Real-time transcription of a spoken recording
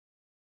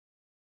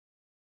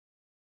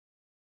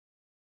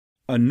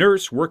A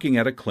nurse working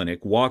at a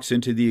clinic walks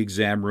into the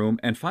exam room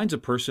and finds a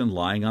person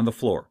lying on the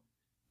floor.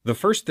 The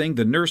first thing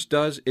the nurse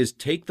does is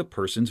take the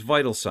person's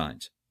vital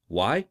signs.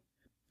 Why?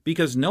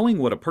 Because knowing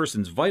what a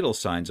person's vital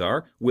signs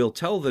are will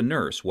tell the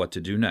nurse what to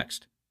do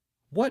next.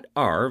 What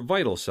are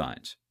vital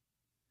signs?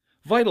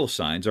 Vital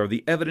signs are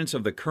the evidence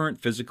of the current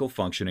physical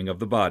functioning of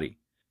the body.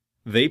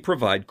 They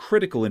provide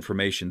critical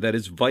information that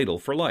is vital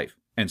for life,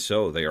 and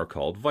so they are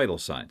called vital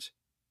signs.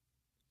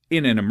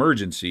 In an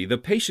emergency, the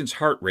patient's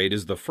heart rate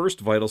is the first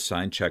vital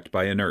sign checked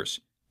by a nurse.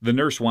 The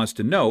nurse wants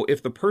to know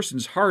if the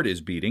person's heart is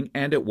beating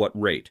and at what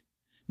rate.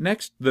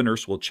 Next, the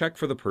nurse will check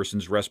for the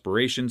person's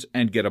respirations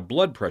and get a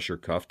blood pressure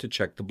cuff to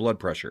check the blood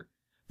pressure.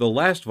 The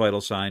last vital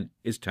sign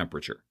is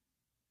temperature.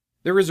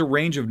 There is a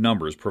range of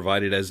numbers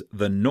provided as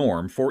the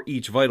norm for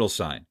each vital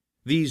sign.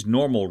 These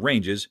normal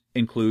ranges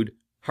include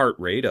heart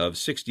rate of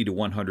 60 to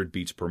 100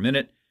 beats per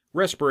minute,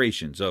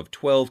 respirations of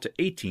 12 to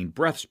 18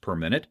 breaths per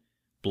minute,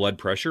 blood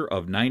pressure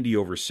of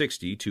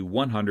 90/60 to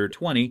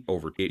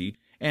 120/80,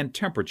 and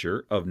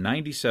temperature of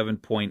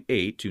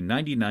 97.8 to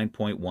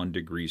 99.1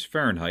 degrees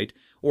Fahrenheit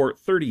or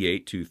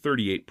 38 to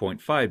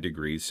 38.5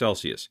 degrees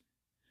Celsius.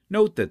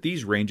 Note that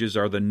these ranges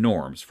are the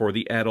norms for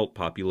the adult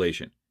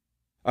population.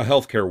 A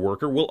healthcare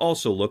worker will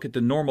also look at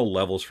the normal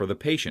levels for the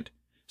patient.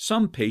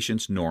 Some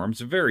patients' norms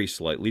vary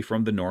slightly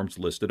from the norms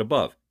listed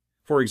above.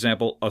 For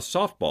example, a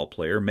softball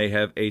player may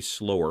have a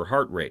slower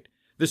heart rate.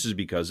 This is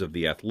because of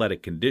the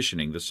athletic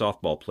conditioning the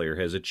softball player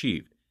has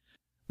achieved.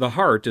 The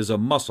heart is a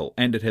muscle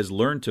and it has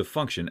learned to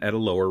function at a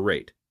lower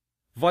rate.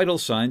 Vital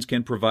signs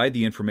can provide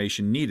the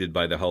information needed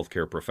by the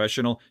healthcare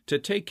professional to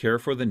take care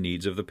for the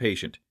needs of the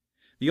patient.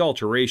 The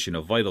alteration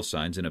of vital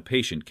signs in a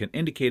patient can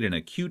indicate an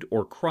acute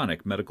or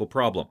chronic medical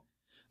problem.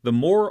 The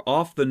more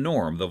off the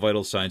norm the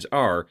vital signs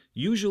are,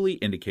 usually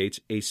indicates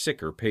a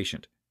sicker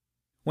patient.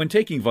 When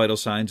taking vital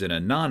signs in a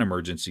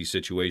non-emergency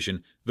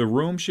situation, the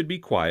room should be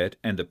quiet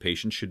and the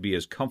patient should be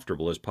as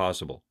comfortable as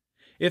possible.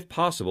 If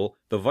possible,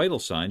 the vital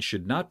signs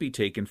should not be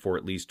taken for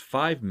at least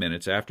 5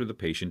 minutes after the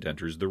patient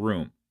enters the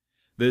room.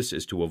 This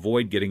is to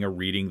avoid getting a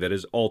reading that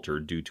is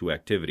altered due to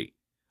activity.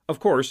 Of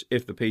course,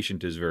 if the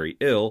patient is very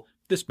ill,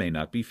 this may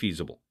not be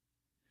feasible.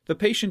 The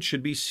patient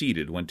should be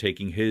seated when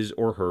taking his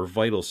or her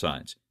vital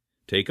signs.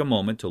 Take a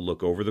moment to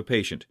look over the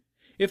patient.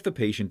 If the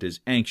patient is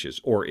anxious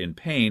or in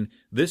pain,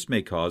 this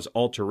may cause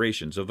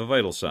alterations of the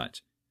vital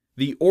signs.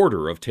 The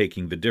order of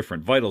taking the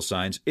different vital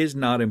signs is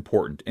not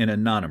important in a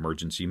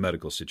non-emergency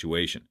medical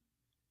situation.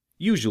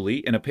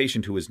 Usually, in a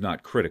patient who is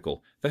not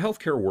critical, the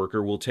healthcare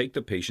worker will take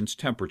the patient's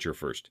temperature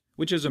first,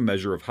 which is a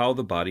measure of how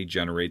the body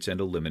generates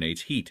and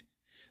eliminates heat.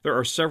 There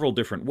are several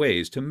different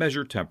ways to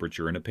measure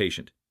temperature in a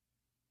patient.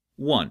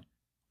 1.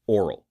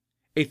 Oral.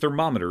 A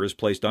thermometer is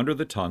placed under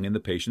the tongue in the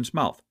patient's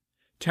mouth.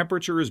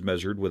 Temperature is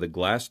measured with a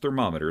glass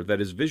thermometer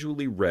that is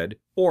visually read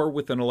or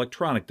with an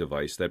electronic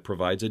device that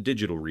provides a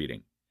digital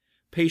reading.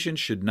 Patients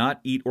should not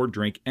eat or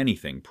drink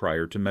anything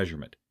prior to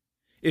measurement.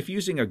 If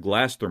using a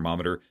glass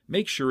thermometer,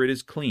 make sure it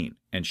is clean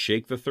and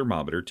shake the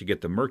thermometer to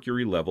get the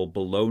mercury level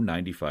below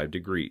 95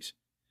 degrees.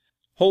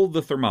 Hold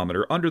the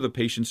thermometer under the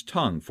patient's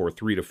tongue for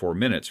 3 to 4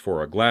 minutes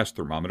for a glass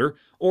thermometer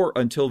or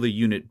until the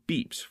unit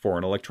beeps for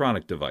an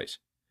electronic device.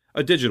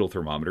 A digital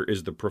thermometer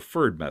is the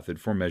preferred method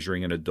for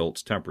measuring an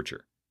adult's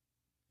temperature.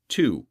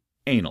 2.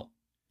 Anal.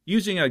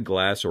 Using a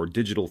glass or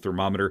digital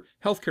thermometer,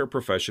 healthcare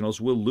professionals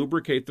will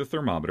lubricate the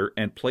thermometer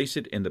and place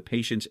it in the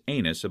patient's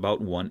anus about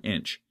 1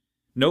 inch.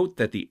 Note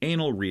that the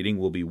anal reading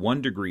will be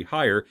 1 degree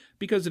higher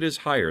because it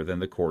is higher than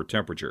the core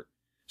temperature.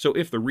 So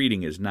if the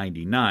reading is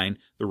 99,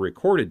 the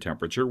recorded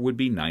temperature would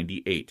be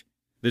 98.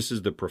 This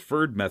is the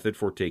preferred method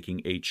for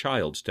taking a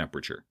child's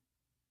temperature.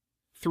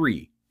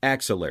 3.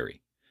 Axillary.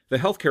 The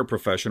healthcare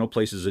professional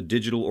places a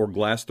digital or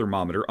glass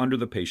thermometer under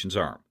the patient's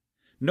arm.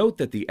 Note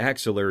that the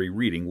axillary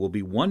reading will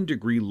be 1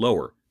 degree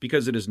lower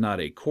because it is not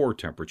a core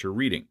temperature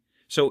reading.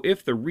 So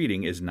if the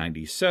reading is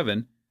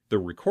 97, the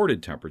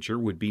recorded temperature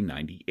would be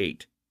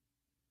 98.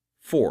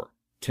 4.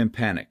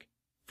 Tympanic.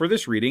 For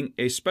this reading,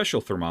 a special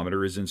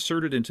thermometer is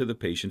inserted into the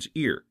patient's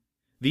ear.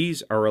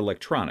 These are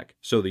electronic,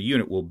 so the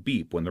unit will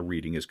beep when the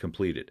reading is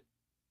completed.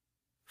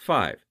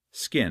 5.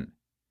 Skin.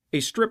 A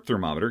strip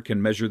thermometer can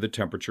measure the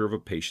temperature of a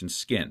patient's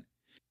skin.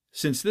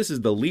 Since this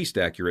is the least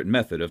accurate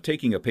method of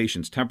taking a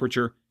patient's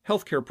temperature,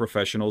 healthcare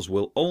professionals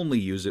will only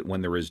use it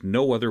when there is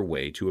no other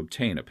way to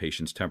obtain a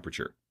patient's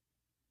temperature.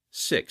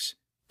 6.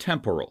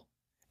 Temporal.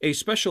 A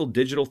special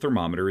digital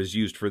thermometer is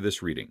used for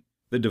this reading.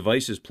 The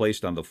device is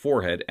placed on the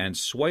forehead and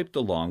swiped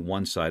along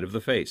one side of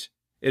the face.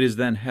 It is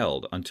then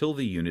held until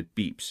the unit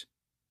beeps.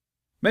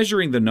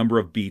 Measuring the number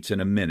of beats in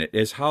a minute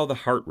is how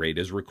the heart rate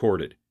is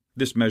recorded.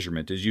 This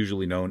measurement is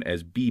usually known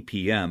as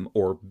BPM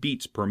or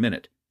beats per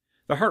minute.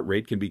 The heart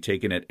rate can be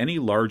taken at any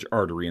large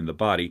artery in the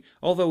body,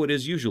 although it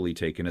is usually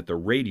taken at the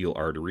radial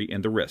artery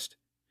in the wrist.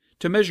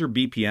 To measure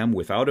BPM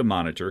without a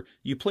monitor,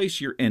 you place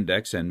your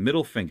index and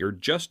middle finger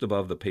just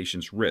above the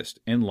patient's wrist,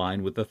 in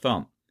line with the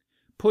thumb.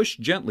 Push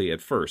gently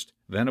at first,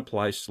 then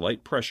apply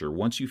slight pressure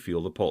once you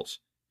feel the pulse.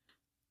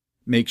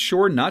 Make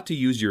sure not to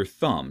use your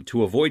thumb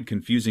to avoid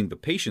confusing the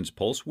patient's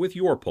pulse with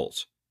your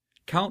pulse.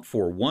 Count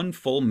for 1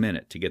 full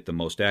minute to get the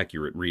most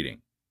accurate reading.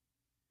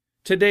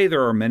 Today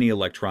there are many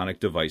electronic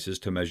devices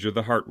to measure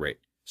the heart rate.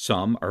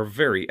 Some are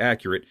very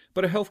accurate,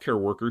 but a healthcare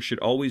worker should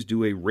always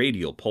do a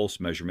radial pulse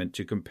measurement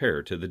to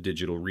compare to the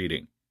digital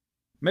reading.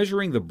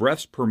 Measuring the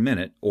breaths per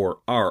minute, or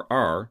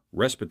RR,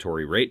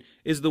 respiratory rate,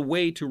 is the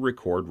way to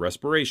record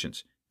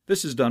respirations.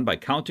 This is done by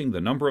counting the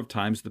number of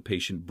times the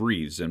patient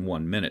breathes in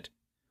 1 minute.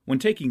 When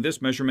taking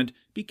this measurement,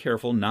 be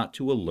careful not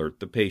to alert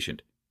the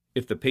patient.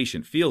 If the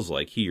patient feels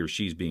like he or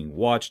she is being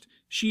watched,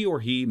 she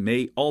or he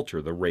may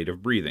alter the rate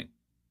of breathing.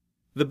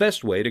 The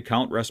best way to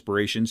count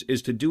respirations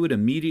is to do it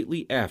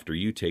immediately after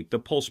you take the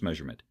pulse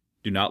measurement.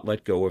 Do not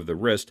let go of the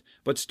wrist,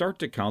 but start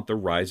to count the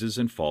rises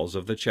and falls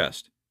of the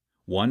chest.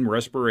 1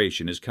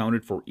 respiration is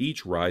counted for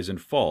each rise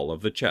and fall of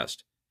the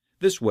chest.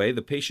 This way,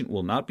 the patient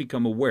will not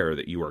become aware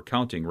that you are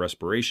counting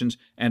respirations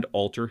and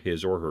alter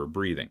his or her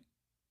breathing.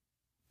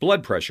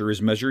 Blood pressure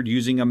is measured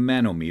using a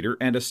manometer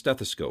and a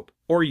stethoscope,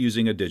 or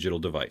using a digital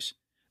device.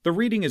 The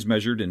reading is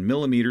measured in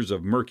millimeters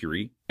of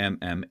mercury,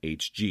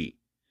 mmHg.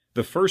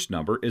 The first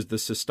number is the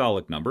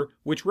systolic number,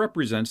 which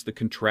represents the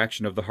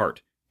contraction of the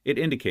heart. It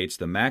indicates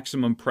the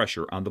maximum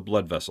pressure on the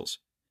blood vessels.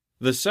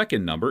 The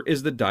second number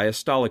is the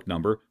diastolic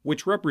number,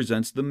 which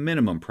represents the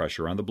minimum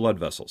pressure on the blood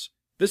vessels.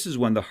 This is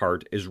when the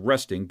heart is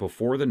resting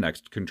before the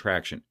next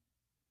contraction.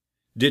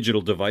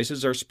 Digital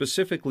devices are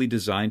specifically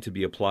designed to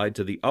be applied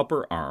to the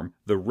upper arm,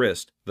 the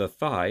wrist, the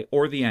thigh,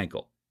 or the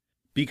ankle.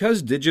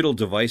 Because digital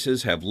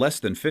devices have less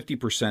than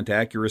 50%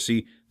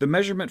 accuracy, the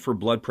measurement for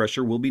blood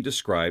pressure will be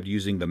described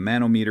using the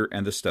manometer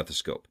and the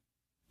stethoscope.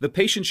 The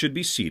patient should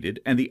be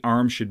seated and the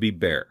arm should be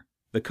bare.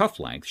 The cuff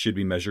length should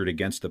be measured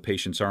against the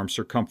patient's arm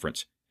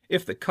circumference.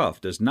 If the cuff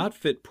does not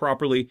fit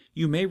properly,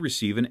 you may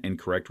receive an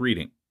incorrect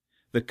reading.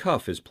 The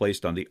cuff is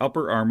placed on the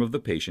upper arm of the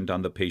patient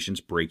on the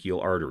patient's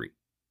brachial artery.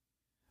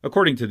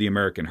 According to the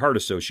American Heart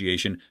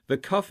Association, the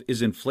cuff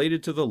is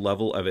inflated to the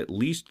level of at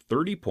least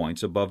 30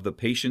 points above the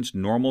patient's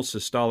normal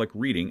systolic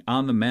reading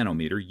on the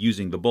manometer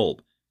using the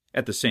bulb.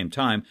 At the same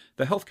time,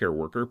 the healthcare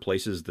worker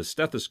places the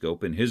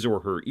stethoscope in his or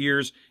her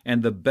ears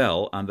and the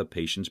bell on the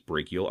patient's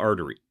brachial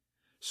artery.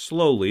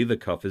 Slowly, the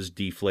cuff is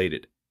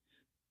deflated.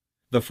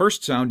 The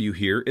first sound you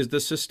hear is the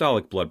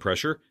systolic blood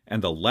pressure,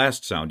 and the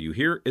last sound you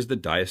hear is the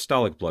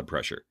diastolic blood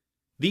pressure.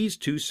 These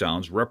two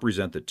sounds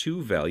represent the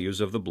two values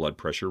of the blood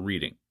pressure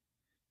reading.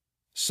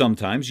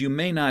 Sometimes you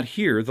may not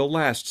hear the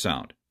last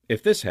sound.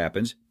 If this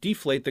happens,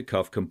 deflate the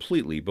cuff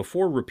completely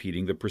before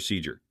repeating the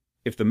procedure.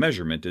 If the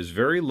measurement is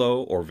very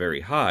low or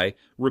very high,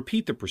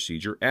 repeat the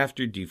procedure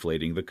after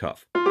deflating the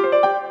cuff.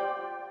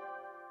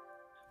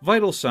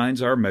 Vital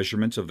signs are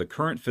measurements of the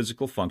current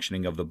physical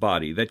functioning of the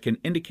body that can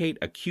indicate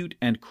acute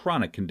and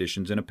chronic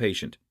conditions in a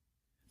patient.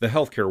 The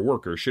healthcare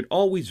worker should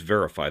always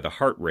verify the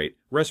heart rate,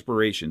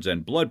 respirations,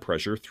 and blood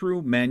pressure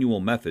through manual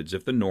methods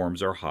if the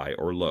norms are high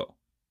or low.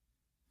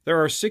 There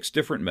are 6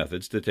 different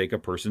methods to take a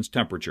person's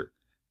temperature.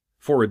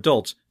 For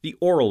adults, the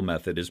oral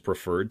method is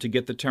preferred to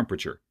get the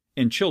temperature.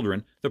 In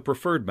children, the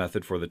preferred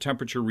method for the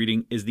temperature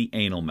reading is the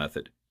anal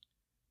method.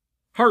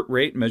 Heart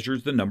rate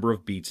measures the number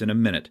of beats in a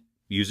minute.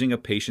 Using a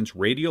patient's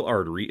radial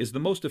artery is the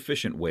most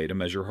efficient way to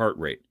measure heart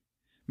rate.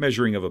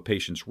 Measuring of a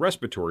patient's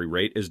respiratory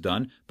rate is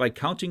done by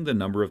counting the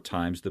number of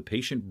times the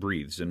patient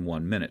breathes in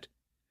 1 minute.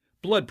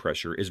 Blood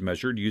pressure is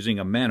measured using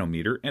a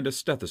manometer and a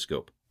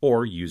stethoscope,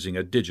 or using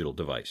a digital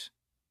device.